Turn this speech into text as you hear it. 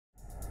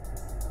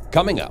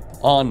Coming up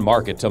on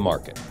Market to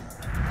Market.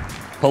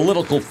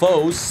 Political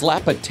foes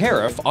slap a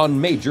tariff on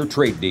major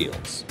trade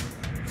deals.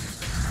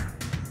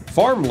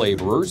 Farm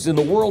laborers in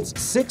the world's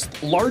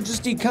 6th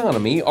largest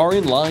economy are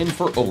in line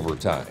for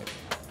overtime.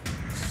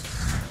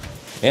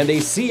 And a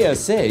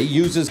CSA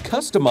uses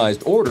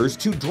customized orders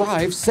to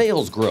drive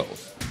sales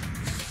growth.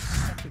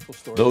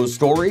 Those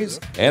stories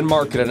and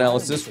market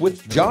analysis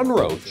with John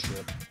Roach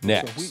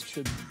next.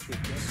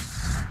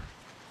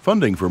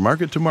 Funding for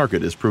Market to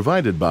Market is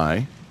provided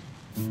by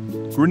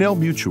Grinnell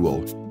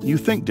Mutual. You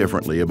think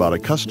differently about a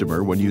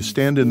customer when you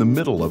stand in the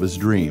middle of his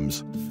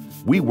dreams.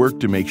 We work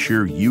to make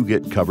sure you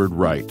get covered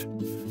right.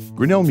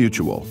 Grinnell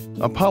Mutual,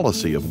 a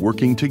policy of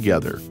working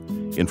together.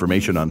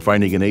 Information on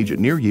finding an agent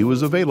near you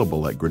is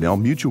available at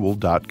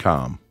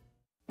grinnellmutual.com.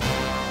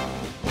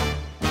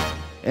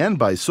 And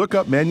by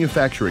Sukup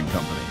Manufacturing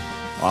Company,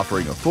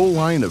 offering a full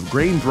line of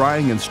grain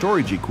drying and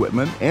storage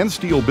equipment and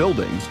steel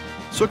buildings.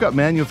 Sukup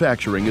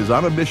Manufacturing is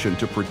on a mission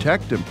to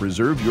protect and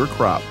preserve your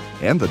crop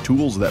and the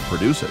tools that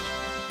produce it.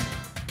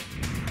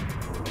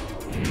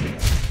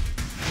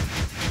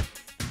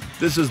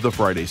 This is the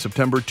Friday,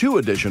 September 2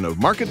 edition of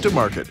Market to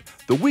Market,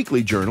 the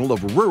weekly journal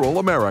of rural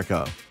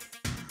America.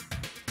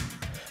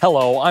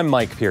 Hello, I'm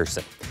Mike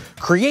Pearson.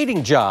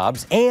 Creating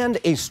jobs and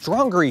a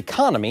stronger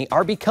economy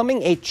are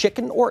becoming a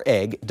chicken or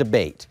egg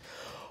debate.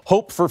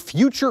 Hope for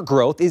future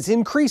growth is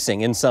increasing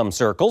in some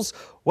circles,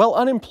 while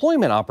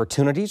unemployment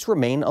opportunities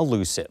remain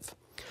elusive.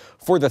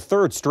 For the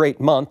third straight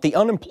month, the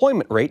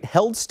unemployment rate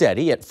held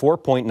steady at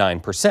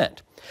 4.9%.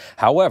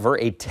 However,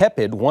 a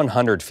tepid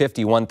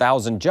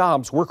 151,000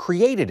 jobs were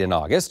created in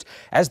August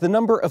as the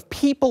number of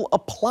people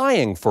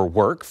applying for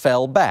work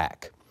fell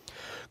back.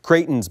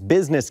 Creighton's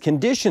Business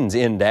Conditions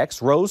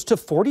Index rose to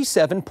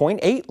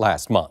 47.8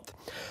 last month.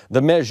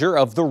 The measure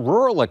of the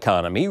rural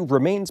economy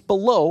remains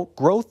below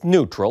growth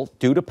neutral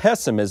due to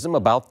pessimism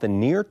about the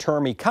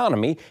near-term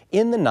economy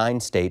in the 9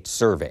 states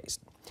surveyed.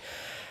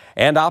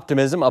 And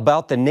optimism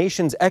about the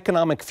nation's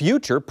economic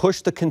future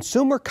pushed the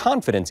Consumer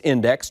Confidence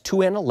Index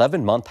to an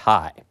 11-month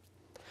high.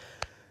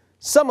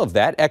 Some of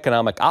that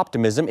economic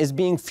optimism is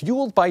being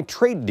fueled by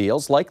trade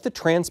deals like the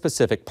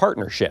Trans-Pacific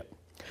Partnership.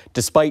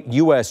 Despite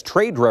U.S.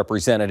 Trade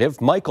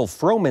Representative Michael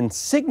Froman's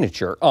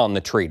signature on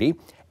the treaty,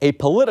 a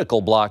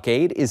political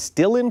blockade is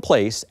still in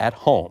place at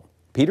home.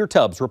 Peter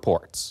Tubbs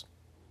reports.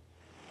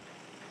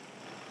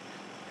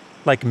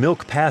 Like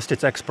milk past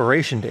its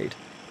expiration date,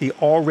 the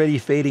already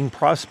fading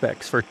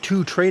prospects for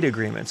 2 trade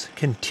agreements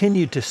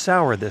continued to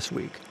sour this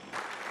week.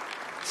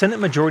 Senate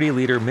Majority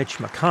Leader Mitch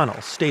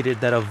McConnell stated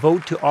that a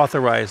vote to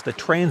authorize the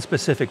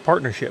Trans-Pacific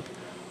Partnership,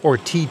 or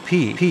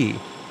TPP,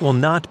 will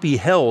not be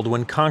held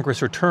when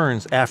Congress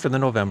returns after the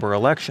November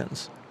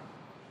elections.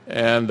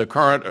 And the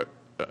current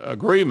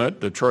agreement,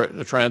 the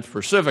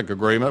Trans-Pacific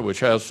Agreement, which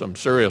has some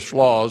serious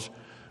flaws,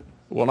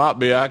 will not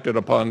be acted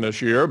upon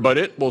this year, but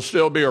it will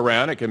still be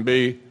around. It can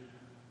be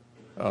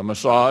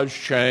massaged,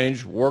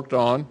 changed, worked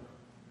on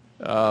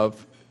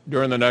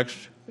during the next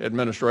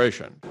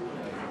administration.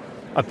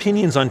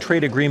 Opinions on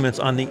trade agreements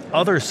on the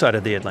other side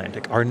of the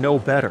Atlantic are no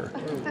better.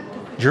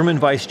 German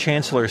Vice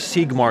Chancellor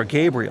Sigmar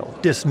Gabriel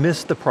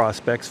dismissed the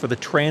prospects for the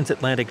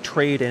Transatlantic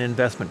Trade and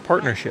Investment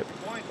Partnership,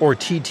 or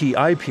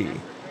TTIP,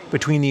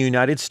 between the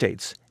United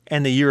States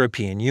and the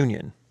European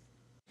Union.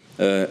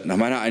 In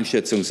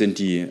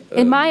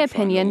my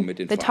opinion,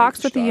 the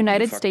talks with the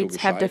United States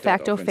have de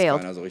facto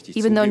failed,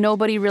 even though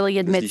nobody really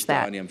admits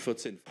that.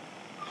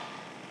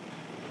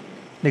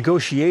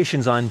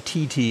 Negotiations on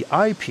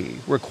TTIP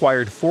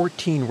required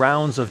 14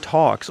 rounds of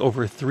talks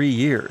over 3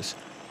 years,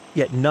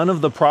 yet none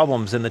of the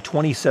problems in the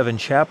 27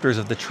 chapters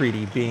of the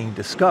treaty being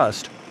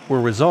discussed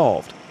were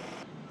resolved.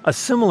 A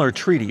similar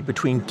treaty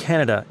between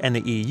Canada and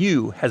the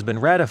EU has been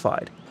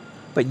ratified,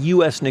 but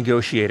U.S.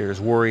 negotiators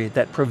worry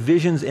that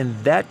provisions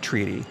in that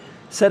treaty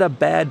set a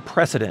bad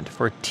precedent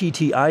for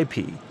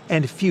TTIP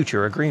and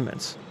future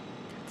agreements.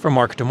 From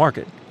Market to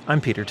Market,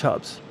 I'm Peter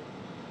Tubbs.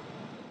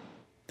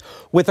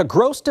 With a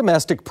gross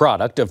domestic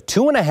product of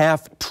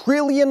 $2.5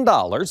 trillion,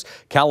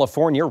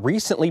 California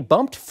recently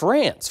bumped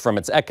France from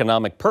its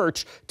economic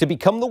perch to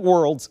become the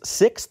world's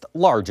 6th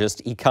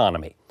largest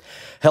economy.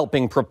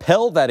 Helping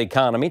propel that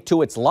economy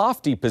to its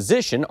lofty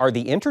position are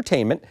the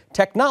entertainment,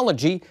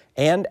 technology,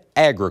 and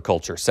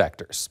agriculture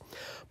sectors.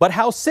 But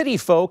how city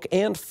folk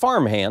and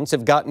farmhands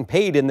have gotten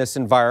paid in this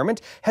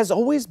environment has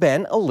always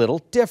been a little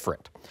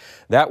different.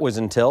 That was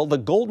until the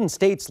Golden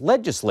State's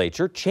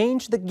legislature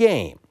changed the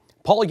game.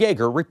 Paul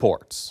Yeager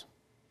reports.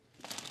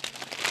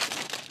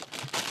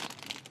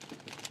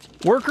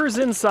 Workers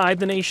inside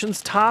the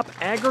nation's top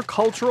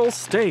agricultural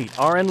state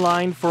are in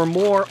line for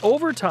more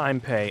overtime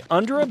pay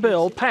under a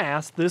bill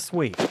passed this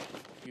week.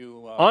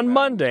 On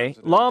Monday,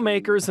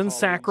 lawmakers in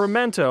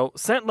Sacramento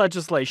sent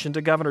legislation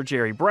to Governor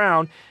Jerry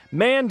Brown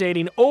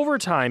mandating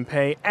overtime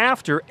pay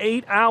after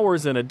 8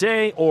 hours in a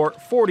day or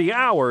 40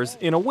 hours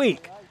in a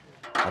week.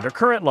 Under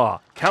current law,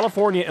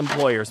 California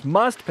employers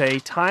must pay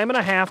time and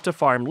a half to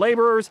farm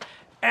laborers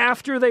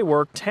after they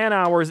work 10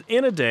 hours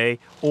in a day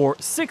or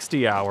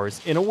 60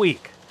 hours in a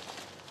week.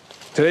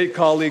 Today,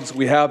 colleagues,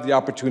 we have the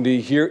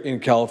opportunity here in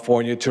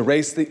California to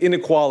erase the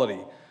inequality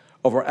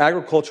of our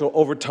agricultural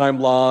overtime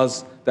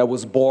laws that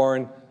was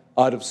born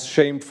out of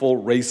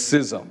shameful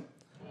racism.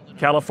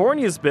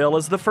 California's bill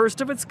is the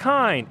first of its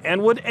kind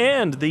and would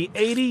end the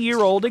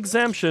 80-year-old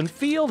exemption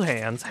field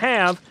hands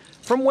have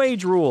from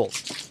wage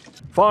rules.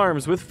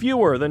 Farms with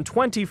fewer than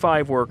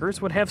 25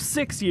 workers would have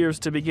 6 years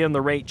to begin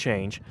the rate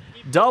change,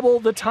 double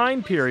the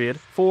time period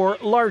for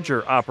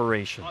larger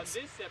operations.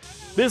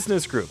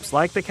 Business groups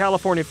like the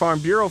California Farm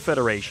Bureau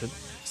Federation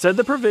said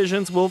the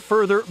provisions will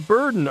further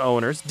burden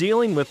owners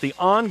dealing with the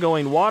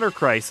ongoing water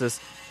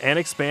crisis and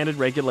expanded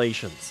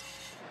regulations.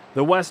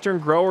 The Western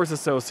Growers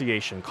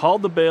Association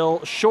called the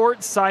bill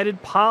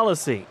short-sighted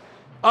policy.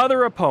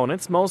 Other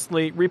opponents,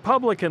 mostly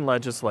Republican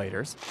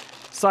legislators,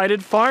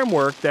 cited farm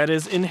work that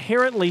is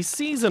inherently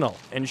seasonal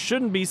and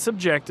shouldn't be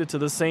subjected to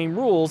the same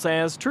rules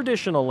as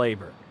traditional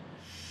labor.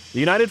 The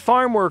United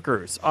Farm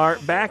Workers are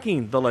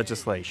backing the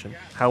legislation.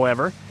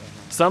 However,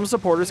 some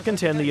supporters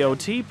contend the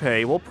OT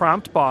pay will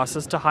prompt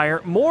bosses to hire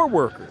more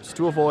workers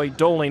to avoid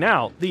doling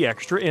out the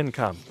extra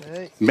income.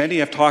 Many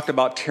have talked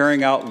about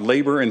tearing out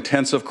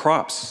labor-intensive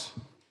crops.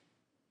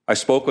 I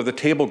spoke with a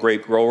table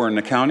grape grower in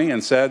the county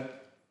and said,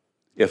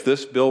 if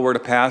this bill were to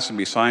pass and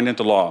be signed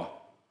into law,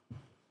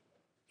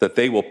 that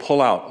they will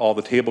pull out all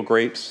the table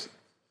grapes.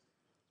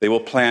 They will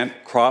plant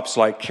crops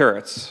like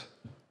carrots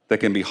that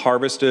can be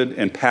harvested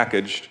and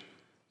packaged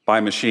by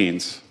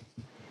machines.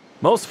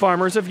 Most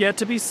farmers have yet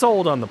to be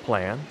sold on the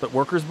plan, but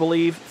workers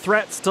believe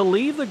threats to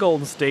leave the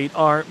Golden State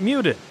are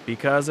muted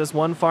because, as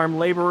one farm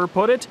laborer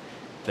put it,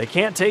 they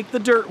can't take the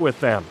dirt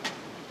with them.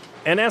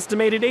 An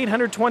estimated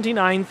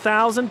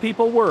 829,000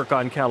 people work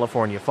on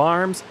California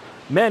farms,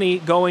 many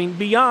going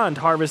beyond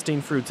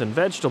harvesting fruits and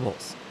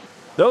vegetables.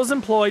 Those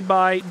employed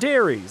by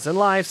dairies and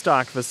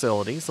livestock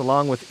facilities,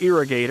 along with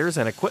irrigators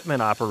and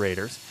equipment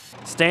operators,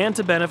 stand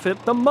to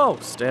benefit the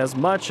most as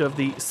much of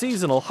the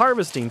seasonal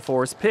harvesting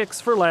force picks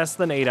for less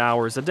than 8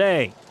 hours a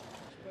day.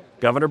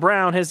 Governor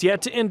Brown has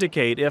yet to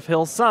indicate if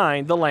he'll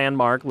sign the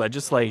landmark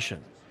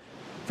legislation.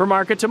 For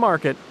Market to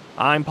Market,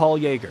 I'm Paul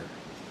Yeager.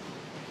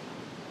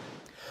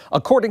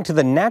 According to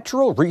the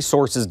Natural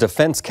Resources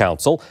Defense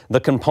Council,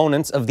 the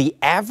components of the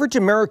average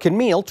American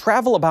meal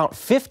travel about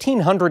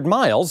 1,500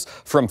 miles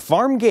from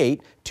farm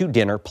gate to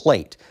dinner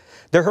plate.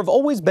 There have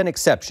always been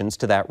exceptions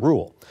to that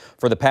rule.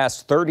 For the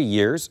past 30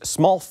 years,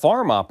 small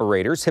farm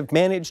operators have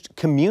managed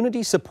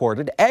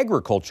community-supported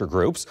agriculture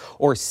groups,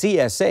 or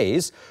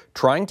CSAs,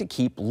 trying to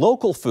keep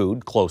local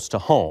food close to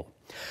home.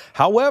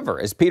 However,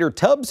 as Peter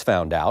Tubbs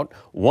found out,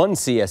 one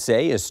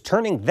CSA is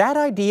turning that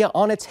idea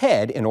on its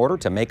head in order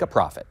to make a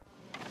profit.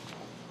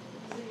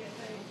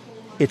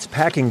 It's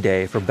packing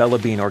day for Bella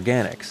Bean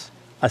Organics,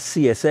 a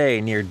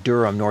CSA near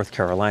Durham, North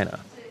Carolina.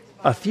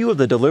 A few of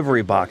the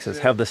delivery boxes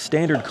have the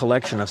standard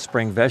collection of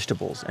spring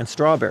vegetables and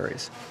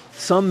strawberries.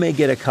 Some may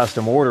get a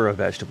custom order of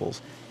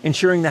vegetables,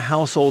 ensuring the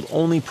household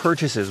only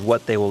purchases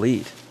what they will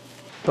eat.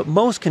 But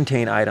most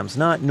contain items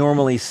not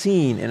normally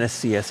seen in a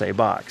CSA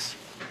box: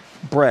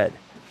 bread,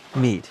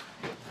 meat,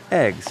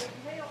 eggs,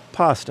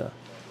 pasta.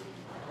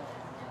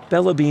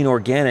 Bella Bean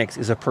Organics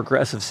is a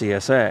progressive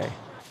CSA.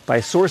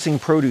 By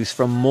sourcing produce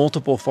from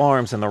multiple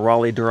farms in the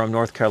Raleigh-Durham,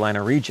 North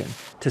Carolina region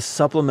to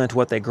supplement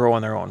what they grow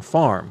on their own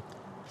farm,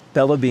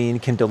 Bella Bean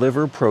can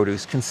deliver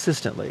produce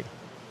consistently.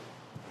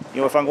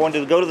 You know, if I'm going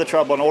to go to the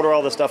trouble and order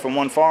all this stuff from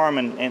one farm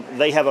and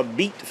they have a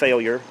beet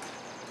failure,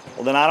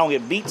 well, then I don't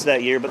get beets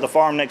that year, but the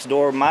farm next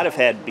door might have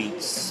had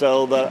beets.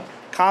 So the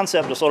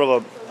concept of sort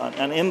of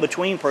an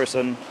in-between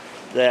person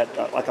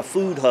that, like a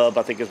food hub,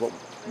 I think is what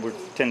we're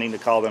tending to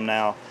call them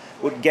now,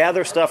 would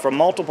gather stuff from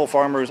multiple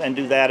farmers and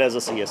do that as a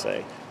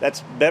CSA.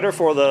 That's better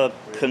for the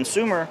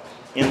consumer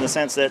in the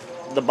sense that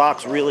the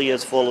box really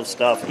is full of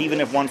stuff, even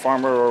if one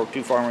farmer or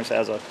two farmers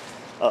has a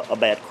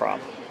bad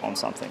crop on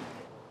something.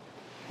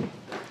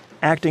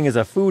 Acting as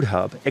a food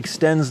hub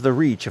extends the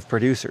reach of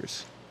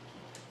producers.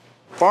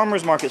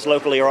 Farmers markets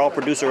locally are all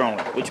producer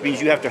only, which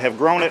means you have to have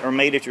grown it or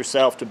made it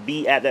yourself to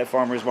be at that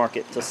farmer's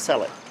market to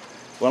sell it.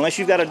 Well, unless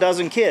you've got a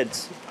dozen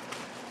kids,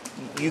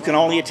 you can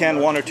only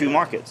attend one or two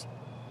markets.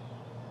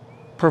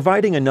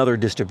 Providing another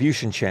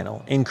distribution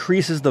channel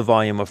increases the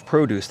volume of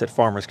produce that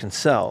farmers can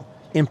sell,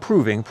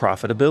 improving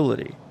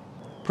profitability.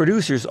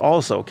 Producers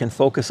also can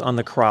focus on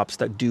the crops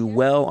that do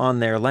well on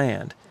their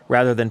land,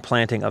 rather than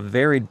planting a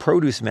varied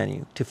produce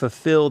menu to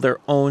fulfill their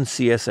own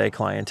CSA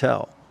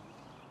clientele.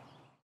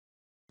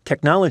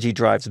 Technology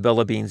drives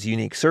Bella Bean's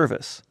unique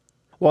service.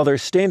 While their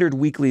standard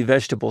weekly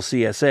vegetable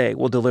CSA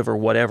will deliver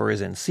whatever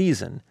is in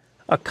season,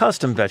 a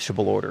custom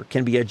vegetable order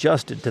can be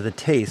adjusted to the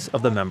tastes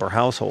of the member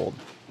household.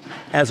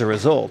 As a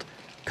result,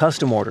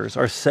 custom orders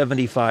are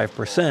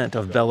 75%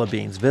 of Bella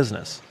Bean's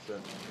business.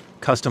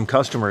 Custom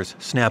customers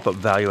snap up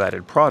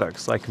value-added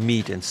products like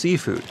meat and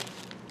seafood,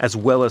 as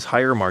well as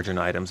higher-margin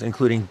items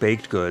including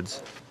baked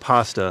goods,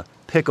 pasta,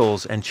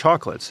 pickles, and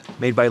chocolates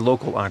made by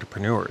local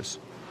entrepreneurs.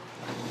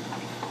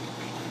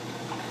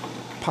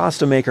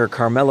 Pasta maker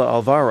Carmela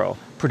Alvaro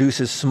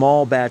produces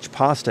small-batch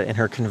pasta in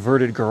her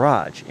converted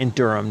garage in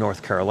Durham,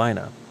 North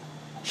Carolina.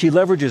 She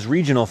leverages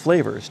regional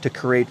flavors to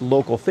create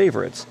local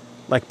favorites,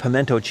 like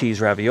pimento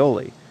cheese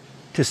ravioli,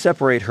 to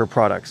separate her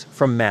products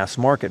from mass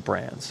market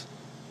brands.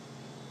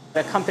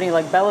 A company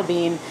like Bella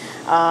Bean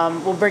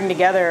will bring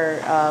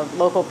together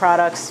local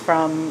products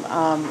from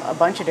a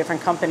bunch of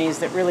different companies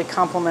that really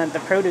complement the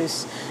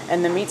produce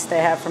and the meats they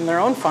have from their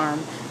own farm,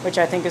 which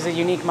I think is a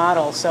unique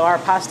model. So our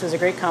pasta is a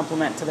great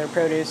complement to their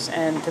produce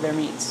and to their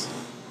meats.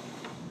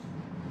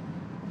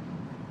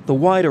 The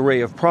wide array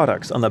of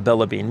products on the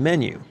Bella Bean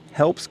menu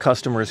helps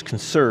customers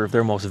conserve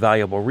their most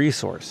valuable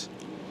resource,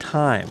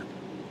 time.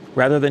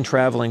 Rather than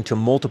traveling to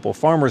multiple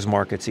farmers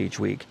markets each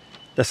week,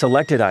 the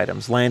selected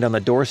items land on the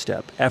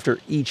doorstep after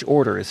each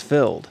order is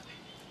filled.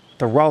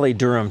 The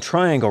Raleigh-Durham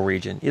Triangle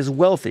region is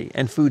wealthy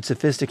and food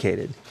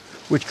sophisticated,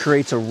 which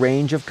creates a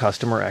range of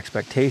customer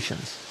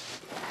expectations.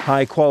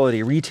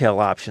 High-quality retail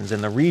options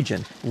in the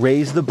region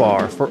raise the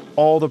bar for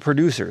all the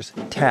producers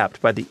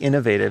tapped by the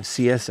innovative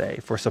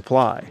CSA for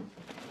supply.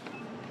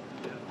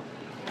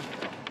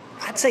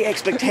 I'd say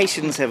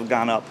expectations have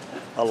gone up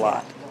a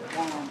lot.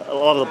 A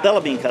lot of the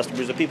Bella Bean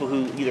customers are people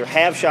who either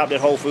have shopped at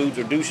Whole Foods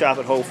or do shop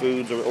at Whole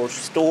Foods or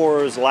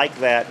stores like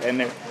that,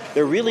 and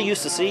they're really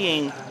used to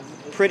seeing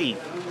pretty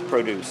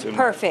produce. And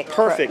perfect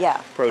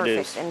produce.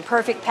 Perfect, and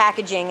perfect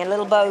packaging and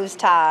little bows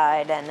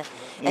tied, and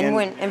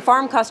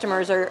farm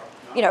customers are,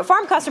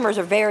 farm customers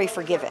are very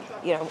forgiving.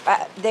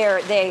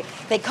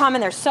 They come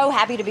and they're so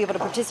happy to be able to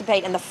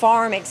participate in the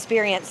farm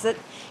experience that,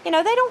 they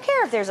don't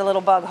care if there's a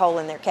little bug hole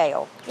in their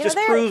kale. Just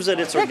proves that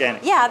it's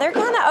organic. Yeah, they're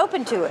kind of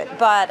open to it.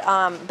 But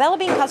Bella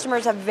Bean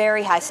customers have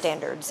very high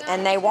standards,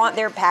 and they want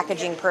their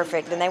packaging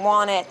perfect, and they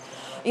want it,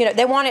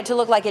 they want it to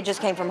look like it just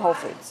came from Whole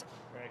Foods.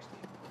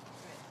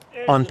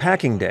 On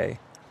packing day,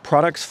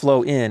 products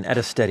flow in at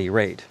a steady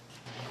rate.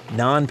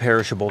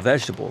 Non-perishable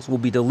vegetables will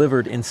be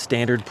delivered in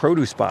standard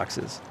produce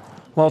boxes,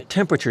 while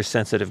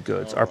temperature-sensitive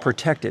goods are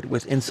protected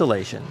with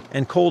insulation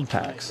and cold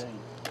packs.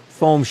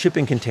 Foam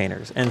shipping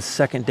containers and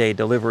second-day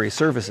delivery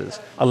services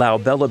allow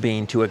Bella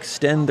Bean to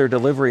extend their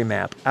delivery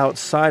map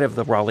outside of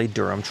the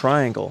Raleigh-Durham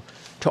Triangle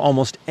to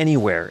almost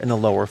anywhere in the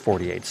lower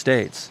 48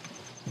 states.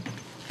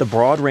 The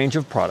broad range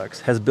of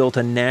products has built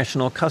a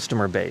national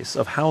customer base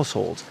of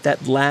households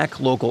that lack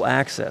local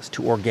access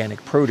to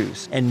organic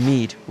produce and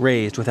meat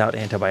raised without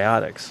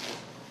antibiotics.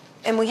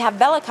 And we have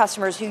Bella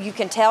customers who you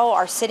can tell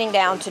are sitting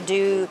down to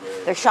do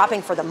their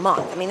shopping for the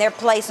month. I mean, they're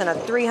placing a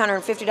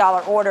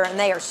 $350 order and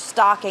they are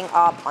stocking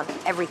up on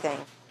everything.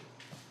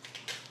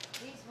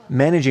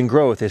 Managing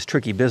growth is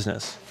tricky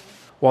business.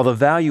 While the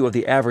value of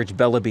the average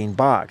Bella Bean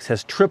box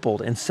has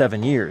tripled in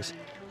 7 years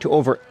to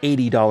over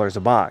 $80 a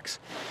box,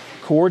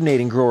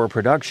 coordinating grower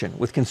production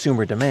with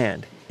consumer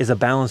demand is a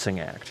balancing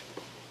act.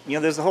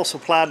 There's the whole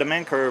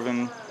supply-demand curve,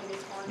 and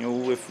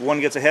if one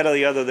gets ahead of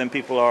the other, then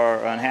people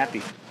are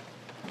unhappy.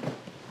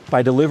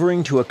 By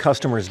delivering to a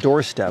customer's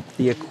doorstep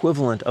the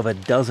equivalent of a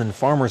dozen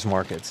farmers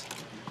markets,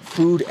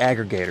 food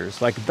aggregators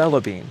like Bella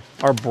Bean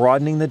are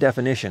broadening the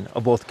definition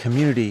of both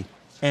community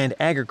and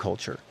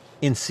agriculture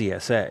in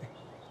CSA.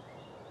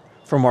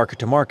 For Market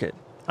to Market,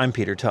 I'm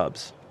Peter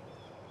Tubbs.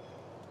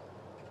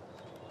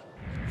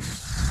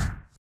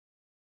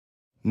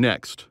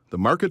 Next, the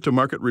Market to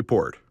Market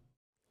report.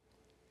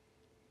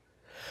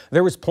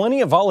 There was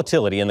plenty of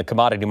volatility in the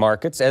commodity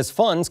markets as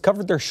funds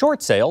covered their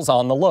short sales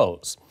on the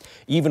lows.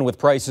 Even with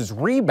prices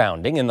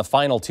rebounding in the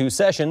final 2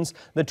 sessions,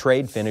 the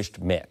trade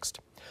finished mixed.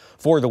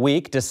 For the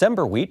week,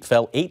 December wheat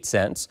fell 8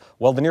 cents,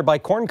 while the nearby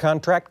corn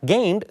contract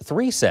gained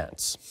 3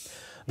 cents.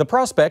 The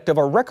prospect of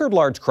a record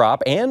large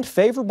crop and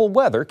favorable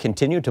weather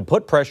continued to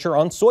put pressure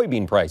on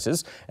soybean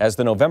prices as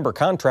the November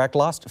contract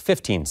lost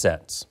 15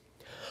 cents.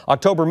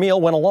 October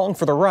meal went along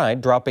for the ride,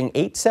 dropping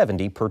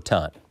 $8.70 per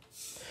ton.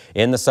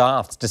 In the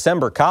South,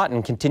 December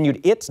cotton continued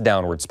its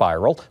downward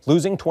spiral,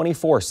 losing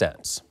 24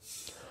 cents.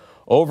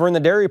 Over in the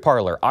dairy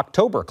parlor,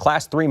 October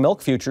Class 3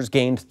 milk futures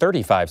gained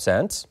 35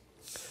 cents.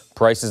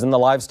 Prices in the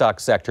livestock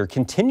sector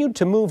continued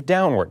to move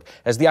downward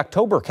as the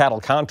October cattle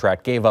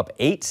contract gave up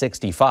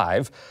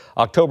 $8.65,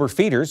 October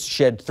feeders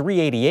shed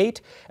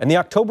 $3.88, and the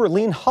October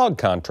lean hog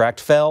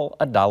contract fell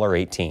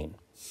 $1.18.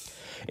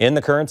 In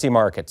the currency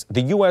markets,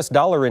 the U.S.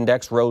 dollar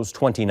index rose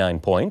 29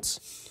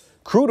 points.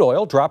 Crude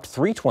oil dropped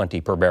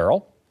 $3.20 per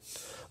barrel.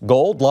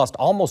 Gold lost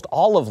almost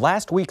all of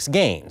last week's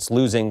gains,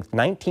 losing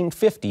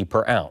 $19.50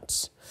 per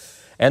ounce.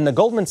 And the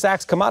Goldman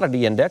Sachs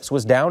Commodity Index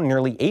was down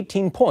nearly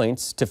 18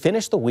 points to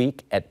finish the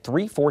week at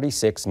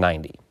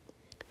 346.90.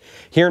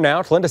 Here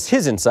now to lend us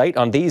his insight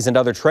on these and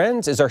other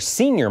trends is our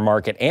senior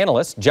market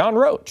analyst, John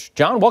Roach.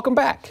 John, welcome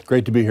back.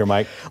 Great to be here,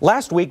 Mike.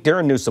 Last week,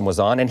 Darren Newsom was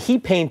on, and he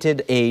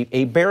painted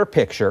a bear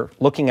picture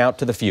looking out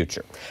to the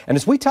future. And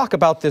as we talk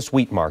about this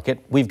wheat market,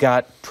 we've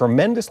got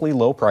tremendously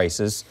low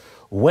prices.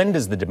 When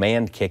does the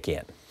demand kick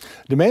in?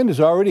 Demand has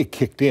already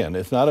kicked in.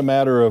 It's not a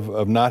matter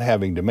of not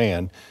having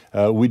demand.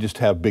 We just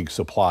have big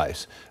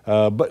supplies.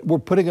 But we're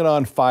putting it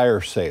on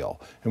fire sale.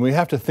 And we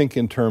have to think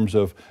in terms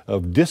of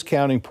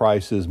discounting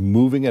prices,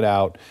 moving it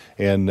out,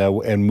 and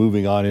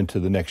moving on into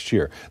the next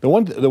year. The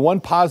one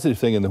positive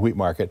thing in the wheat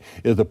market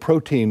is the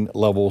protein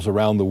levels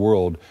around the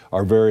world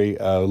are very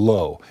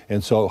low.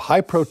 And so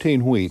high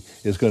protein wheat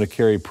is going to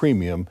carry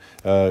premium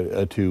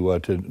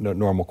to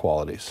normal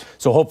qualities.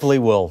 So hopefully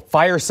we'll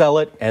fire sell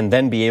it and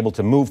then be able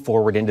to move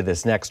forward into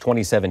this next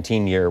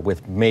 2017 year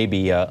with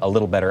maybe a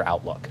little better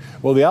outlook.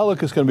 Well, the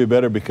outlook is going to be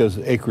better because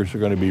acres are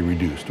going to be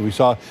reduced. We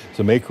saw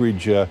some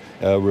acreage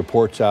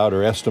reports out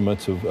or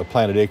estimates of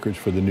planted acreage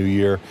for the new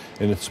year,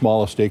 and it's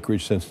smallest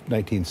acreage since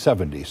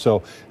 1970.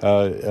 So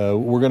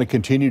we're going to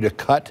continue to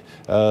cut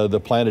the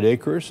planted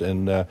acres,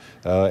 and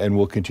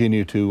we'll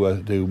continue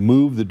to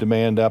move the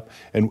demand up,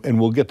 and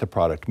we'll get the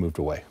product moved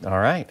away. All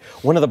right.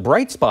 One of the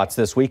bright spots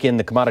this week in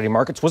the commodity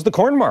markets was the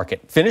corn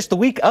market. Finished the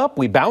week up.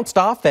 We bounced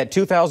off that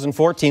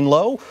 2014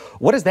 low.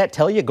 What does that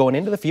tell you going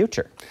into the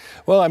future?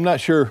 Well, I'm not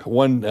sure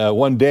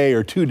one day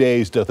or 2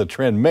 days doth a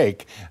trend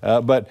make,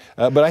 but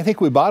I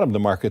think we bottomed the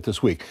market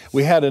this week.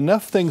 We had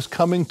enough things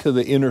coming to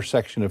the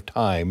intersection of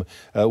time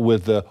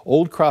with the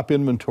old crop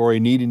inventory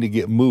needing to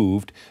get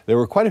moved. There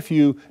were quite a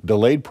few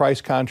delayed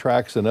price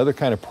contracts and other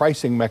kind of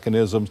pricing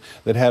mechanisms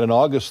that had an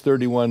August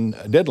 31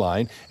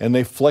 deadline, and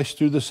they flushed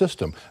through the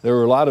system. There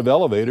were a lot of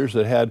elevators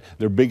that had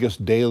their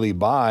biggest daily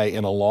buy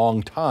in a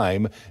long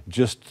time,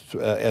 just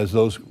as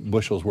those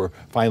bushels were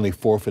finally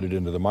forfeited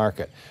into the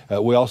market.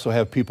 We also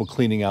have people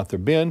cleaning out their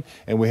bin,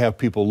 and we have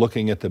people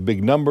looking at the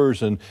big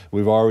numbers, and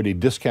we've already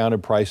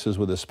discounted prices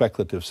with the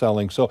speculative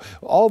selling. So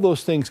all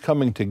those things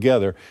coming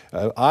together,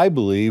 I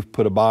believe,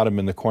 put a bottom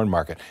in the corn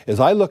market. As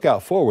I look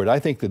out forward, I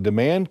think the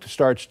demand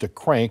starts to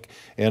crank,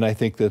 and I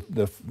think that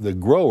the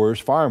growers,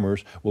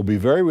 farmers, will be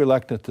very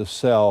reluctant to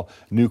sell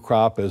new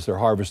crop as they're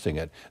harvesting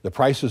it. The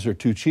prices are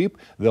too cheap.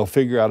 They'll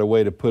figure out a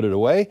way to put it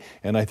away,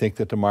 and I think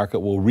that the market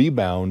will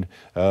rebound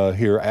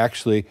here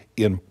actually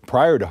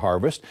prior to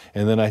harvest,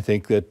 and then I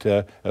think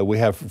that we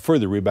have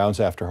further rebounds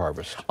after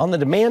harvest. On the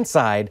demand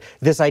side,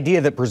 this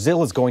idea that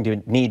Brazil is going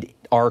to need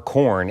our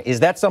corn, is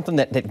that something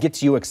that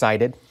gets you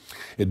excited?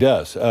 It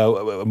does.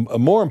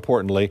 More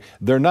importantly,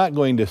 they're not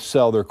going to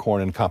sell their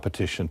corn in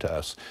competition to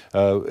us.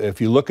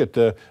 If you look at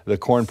the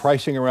corn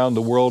pricing around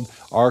the world,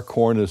 our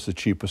corn is the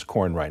cheapest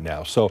corn right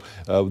now. So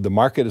the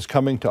market is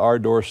coming to our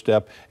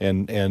doorstep,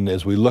 and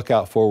as we look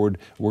out forward,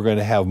 we're going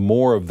to have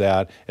more of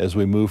that as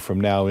we move from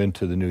now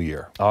into the new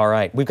year. All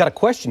right. We've got a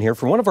question here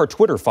from one of our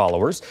Twitter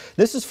followers.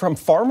 This is from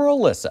Farmer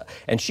Alyssa,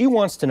 and she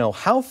wants to know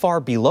how far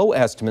below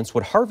estimates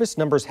would harvest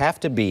numbers have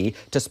to be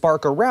to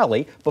spark a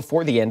rally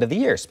before the end of the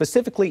year,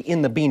 specifically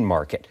in the bean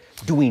market.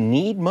 Do we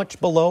need much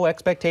below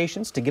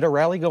expectations to get a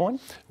rally going?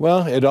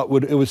 Well, it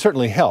would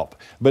certainly help.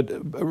 But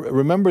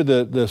remember,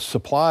 the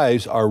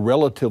supplies are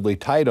relatively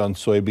tight on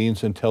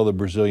soybeans until the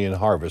Brazilian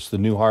harvest, the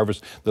new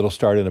harvest that'll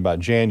start in about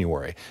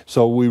January.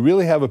 So we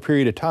really have a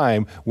period of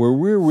time where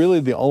we're really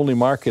the only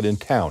market in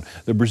town.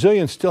 The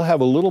Brazilians still have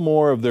a little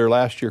more of their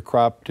last year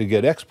crop to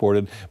get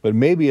exported, but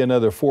maybe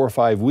another 4 or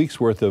 5 weeks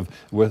worth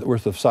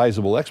of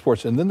sizable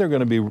exports, and then they're going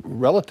to be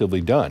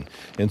relatively done.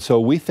 And so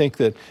we think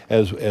that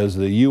as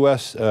the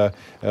U.S.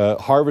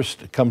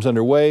 Harvest comes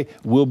underway,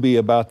 we'll be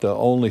about the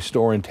only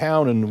store in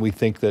town, and we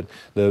think that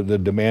the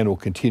demand will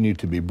continue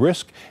to be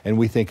brisk, and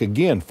we think,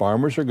 again,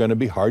 farmers are going to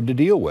be hard to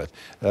deal with.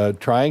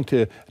 Trying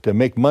to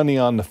make money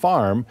on the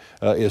farm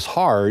is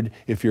hard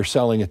if you're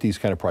selling at these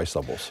kind of price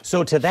levels.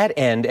 So to that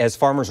end, as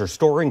farmers are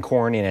storing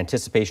corn in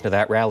anticipation of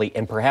that rally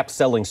and perhaps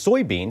selling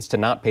soybeans to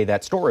not pay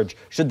that storage,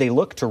 should they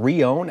look to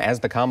re-own as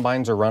the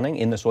combines are running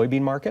in the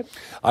soybean market?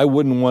 I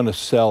wouldn't want to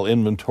sell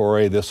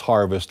inventory this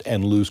harvest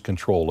and lose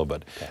control of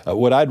it.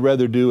 What I'd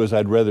rather do is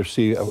I'd rather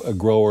see a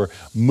grower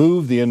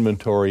move the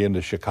inventory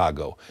into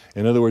Chicago.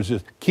 In other words,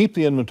 just keep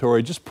the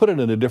inventory, just put it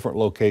in a different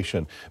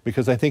location,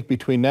 because I think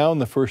between now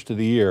and the first of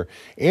the year,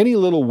 any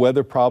little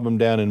weather problem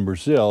down in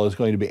Brazil is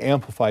going to be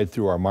amplified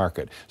through our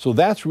market. So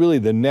that's really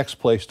the next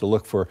place to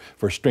look for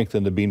strength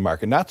in the bean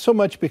market. Not so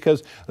much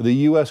because the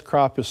U.S.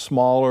 crop is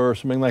smaller or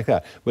something like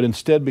that, but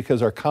instead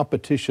because our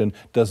competition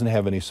doesn't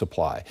have any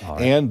supply.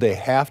 Right. And they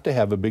have to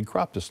have a big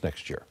crop this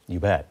next year. You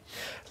bet.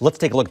 Let's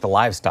take a look at the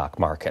livestock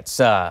markets.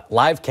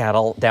 Live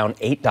cattle down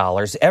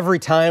 $8. Every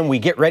time we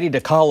get ready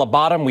to call a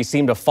bottom, we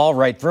seem to fall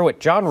right through it.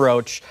 John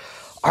Roach,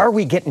 are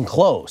we getting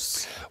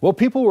close? Well,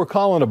 people were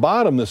calling a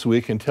bottom this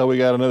week until we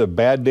got another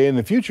bad day in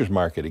the futures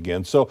market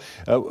again. So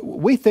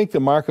we think the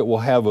market will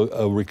have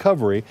a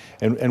recovery,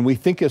 and we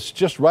think it's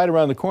just right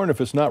around the corner if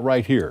it's not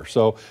right here.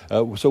 So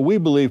we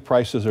believe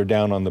prices are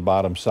down on the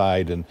bottom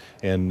side,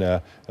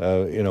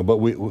 but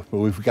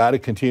we've got to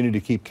continue to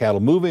keep cattle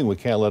moving. We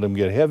can't let them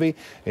get heavy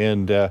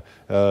and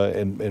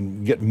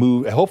get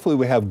moved. Hopefully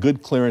we have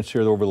good clearance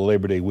here over the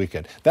Labor Day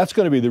weekend. That's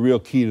going to be the real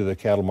key to the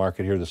cattle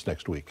market here this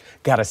next week.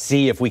 Got to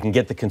see if we can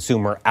get the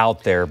consumer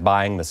out there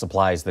buying the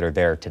supplies that are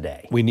there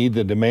today? We need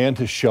the demand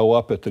to show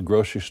up at the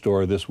grocery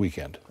store this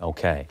weekend.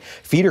 Okay.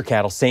 Feeder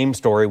cattle, same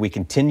story. We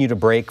continue to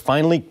break.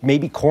 Finally,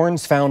 maybe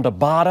corn's found a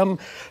bottom.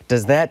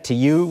 Does that, to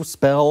you,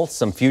 spell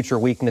some future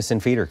weakness in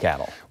feeder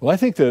cattle? Well, I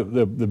think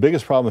the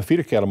biggest problem the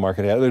feeder cattle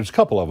market has, there's a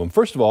couple of them.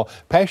 First of all,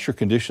 pasture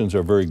conditions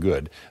are very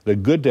good. The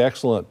good to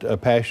excellent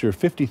pasture,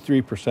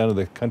 53% of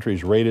the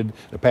country's rated,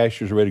 the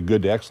pastures are rated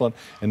good to excellent,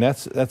 and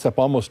that's up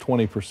almost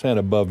 20%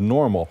 above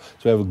normal.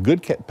 So we have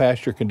good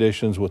pasture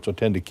conditions, which will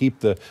tend to keep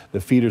the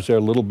feeders there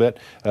a little bit.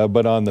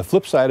 But on the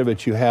flip side of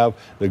it, you have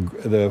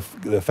the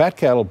fat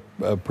cattle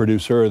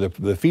producer,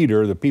 the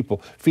feeder, the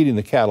people feeding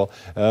the cattle,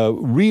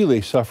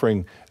 really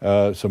suffering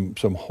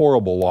some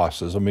horrible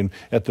losses. I mean,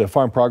 at the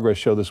Farm Progress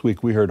Show this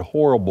week, we heard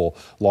horrible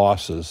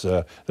losses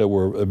that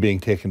were being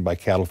taken by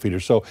cattle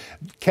feeders. So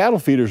cattle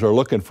feeders are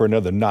looking for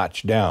another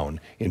notch down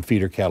in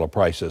feeder cattle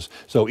prices.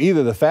 So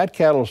either the fat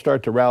cattle will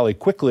start to rally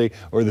quickly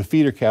or the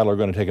feeder cattle are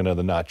going to take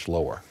another notch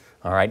lower.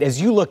 All right. As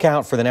you look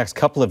out for the next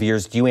couple of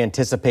years, do you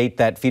anticipate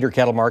that feeder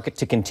cattle market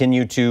to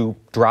continue to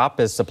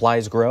drop as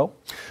supplies grow?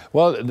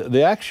 Well,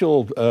 the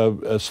actual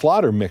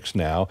slaughter mix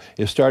now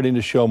is starting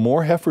to show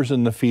more heifers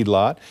in the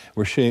feedlot.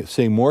 We're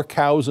seeing more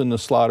cows in the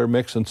slaughter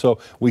mix, and so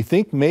we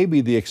think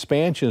maybe the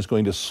expansion is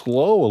going to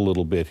slow a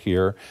little bit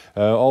here.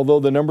 Although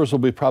the numbers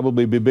will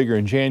probably be bigger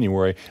in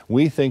January,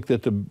 we think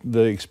that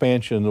the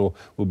expansion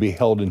will be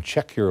held in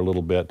check here a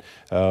little bit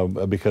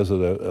because of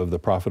the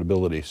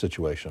profitability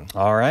situation.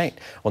 All right.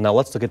 Well, now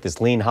let's look at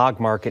this lean hog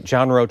market.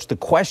 John Roach, the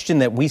question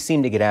that we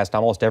seem to get asked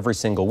almost every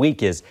single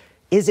week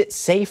is it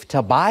safe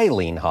to buy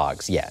lean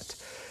hogs yet?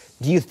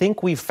 Do you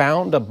think we've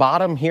found a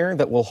bottom here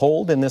that will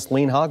hold in this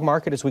lean hog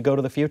market as we go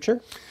to the future?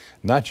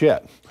 Not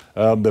yet.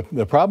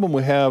 The problem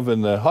we have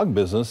in the hog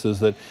business is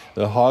that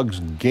the hogs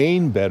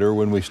gain better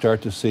when we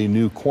start to see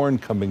new corn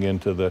coming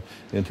into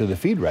the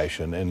feed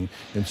ration, and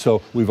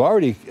so we've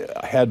already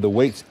had the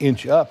weights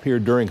inch up here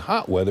during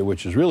hot weather,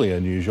 which is really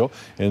unusual,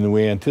 and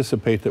we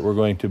anticipate that we're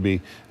going to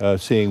be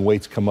seeing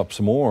weights come up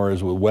some more as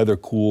the weather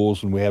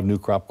cools and we have new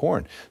crop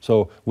corn.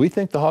 So we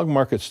think the hog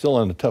market's still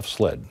on a tough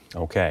sled.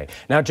 Okay.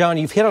 Now, John,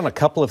 you've hit on a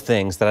couple of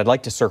things that I'd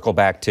like to circle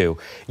back to.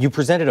 You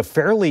presented a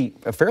fairly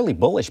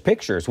bullish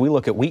picture as we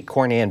look at wheat,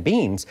 corn, and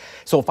beans.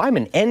 So if I'm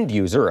an end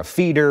user, a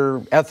feeder,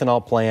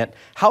 ethanol plant,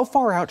 how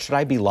far out should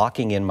I be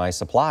locking in my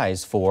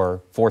supplies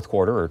for fourth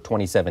quarter or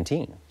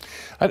 2017?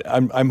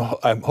 I'm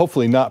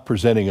hopefully not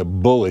presenting a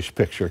bullish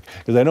picture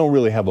because I don't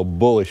really have a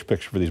bullish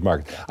picture for these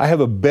markets. I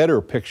have a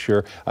better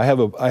picture. I have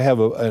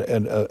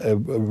a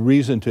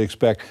reason to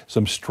expect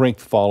some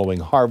strength following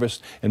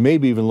harvest and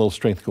maybe even a little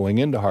strength going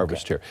into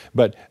harvest here.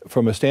 But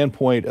from a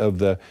standpoint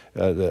of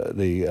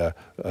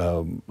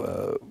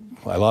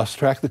I lost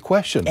track of the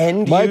question.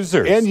 End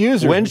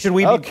users. When should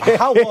we be,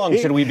 how long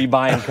should we be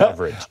buying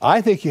coverage?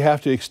 I think you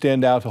have to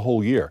extend out a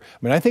whole year.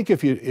 I mean, I think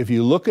if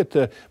you look at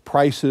the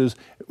prices,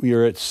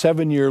 you're at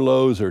 7-year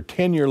lows or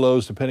 10-year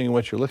lows, depending on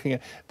what you're looking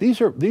at.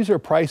 These are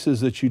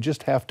prices that you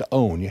just have to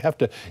own. You have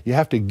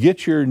to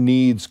get your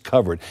needs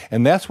covered,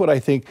 and that's what I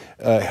think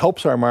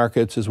helps our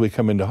markets as we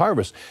come into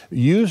harvest.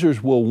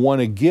 Users will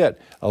want to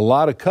get a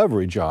lot of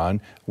coverage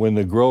on when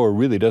the grower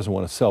really doesn't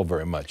want to sell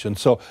very much, and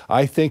so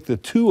I think the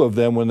two of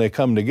them, when they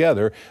come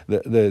together,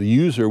 the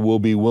user will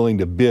be willing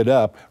to bid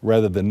up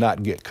rather than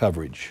not get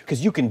coverage.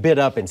 Because you can bid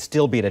up and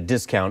still be at a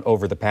discount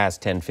over the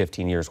past 10,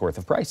 15 years worth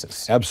of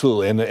prices.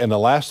 Absolutely, and the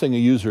last thing a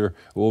user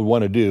will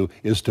want to do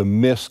is to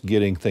miss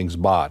getting things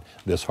bought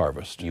this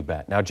harvest. You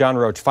bet. Now, John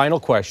Roach, final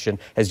question.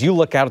 As you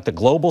look out at the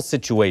global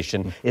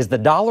situation, is the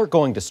dollar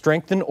going to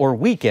strengthen or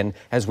weaken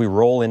as we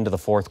roll into the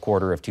fourth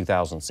quarter of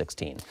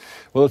 2016?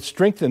 Well, it's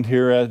strengthened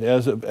here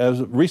as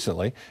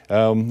recently.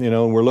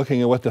 We're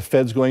looking at what the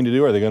Fed's going to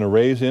do. Are they going to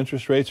raise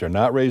interest rates or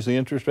not raise the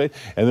interest rate?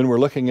 And then we're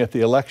looking at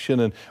the election,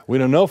 and we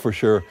don't know for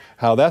sure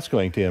how that's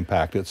going to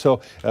impact it.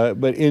 So,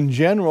 but in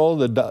general,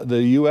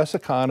 the U.S.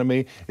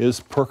 economy is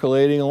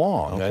percolating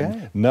along.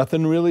 Okay.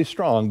 Nothing really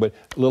strong, but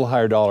a little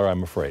higher dollar,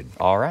 I'm afraid.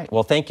 All right.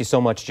 Well, thank you so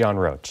much, John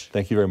Roach.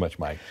 Thank you very much,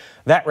 Mike.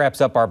 That wraps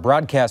up our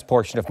broadcast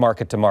portion of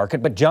Market to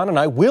Market, but John and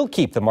I will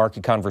keep the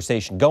market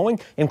conversation going,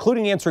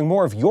 including answering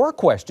more of your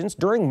questions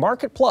during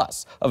Market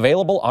Plus,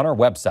 available on our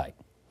website.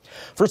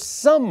 For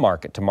some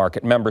Market to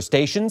Market member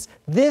stations,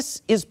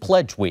 this is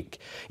Pledge Week.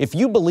 If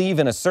you believe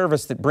in a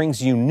service that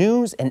brings you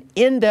news and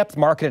in-depth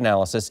market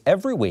analysis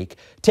every week,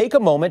 take a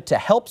moment to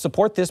help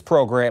support this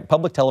program,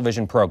 public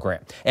television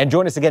program. And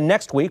join us again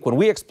next week when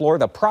we explore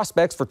the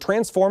prospects for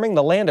transforming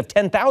the land of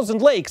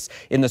 10,000 lakes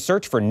in the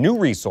search for new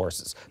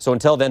resources. So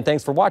until then,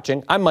 thanks for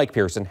watching. I'm Mike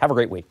Pearson. Have a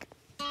great week.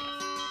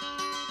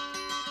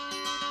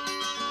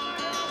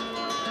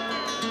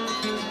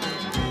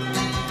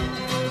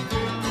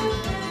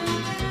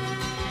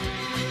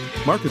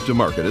 Market to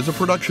Market is a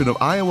production of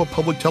Iowa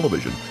Public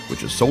Television,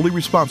 which is solely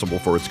responsible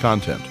for its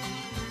content.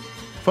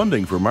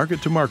 Funding for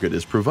Market to Market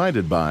is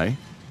provided by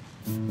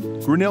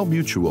Grinnell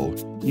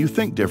Mutual. You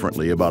think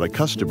differently about a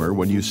customer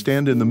when you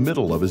stand in the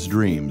middle of his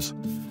dreams.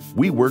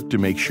 We work to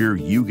make sure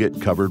you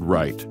get covered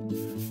right.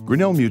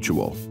 Grinnell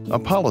Mutual, a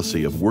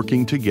policy of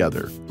working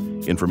together.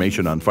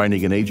 Information on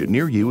finding an agent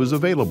near you is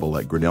available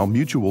at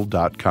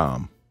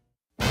GrinnellMutual.com.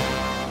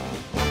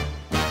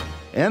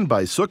 And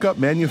by Sukup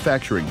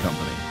Manufacturing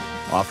Company,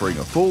 offering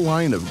a full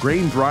line of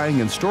grain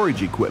drying and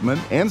storage equipment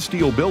and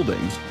steel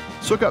buildings.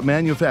 Sukup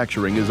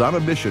Manufacturing is on a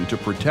mission to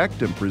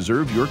protect and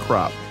preserve your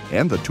crop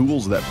and the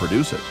tools that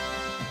produce it.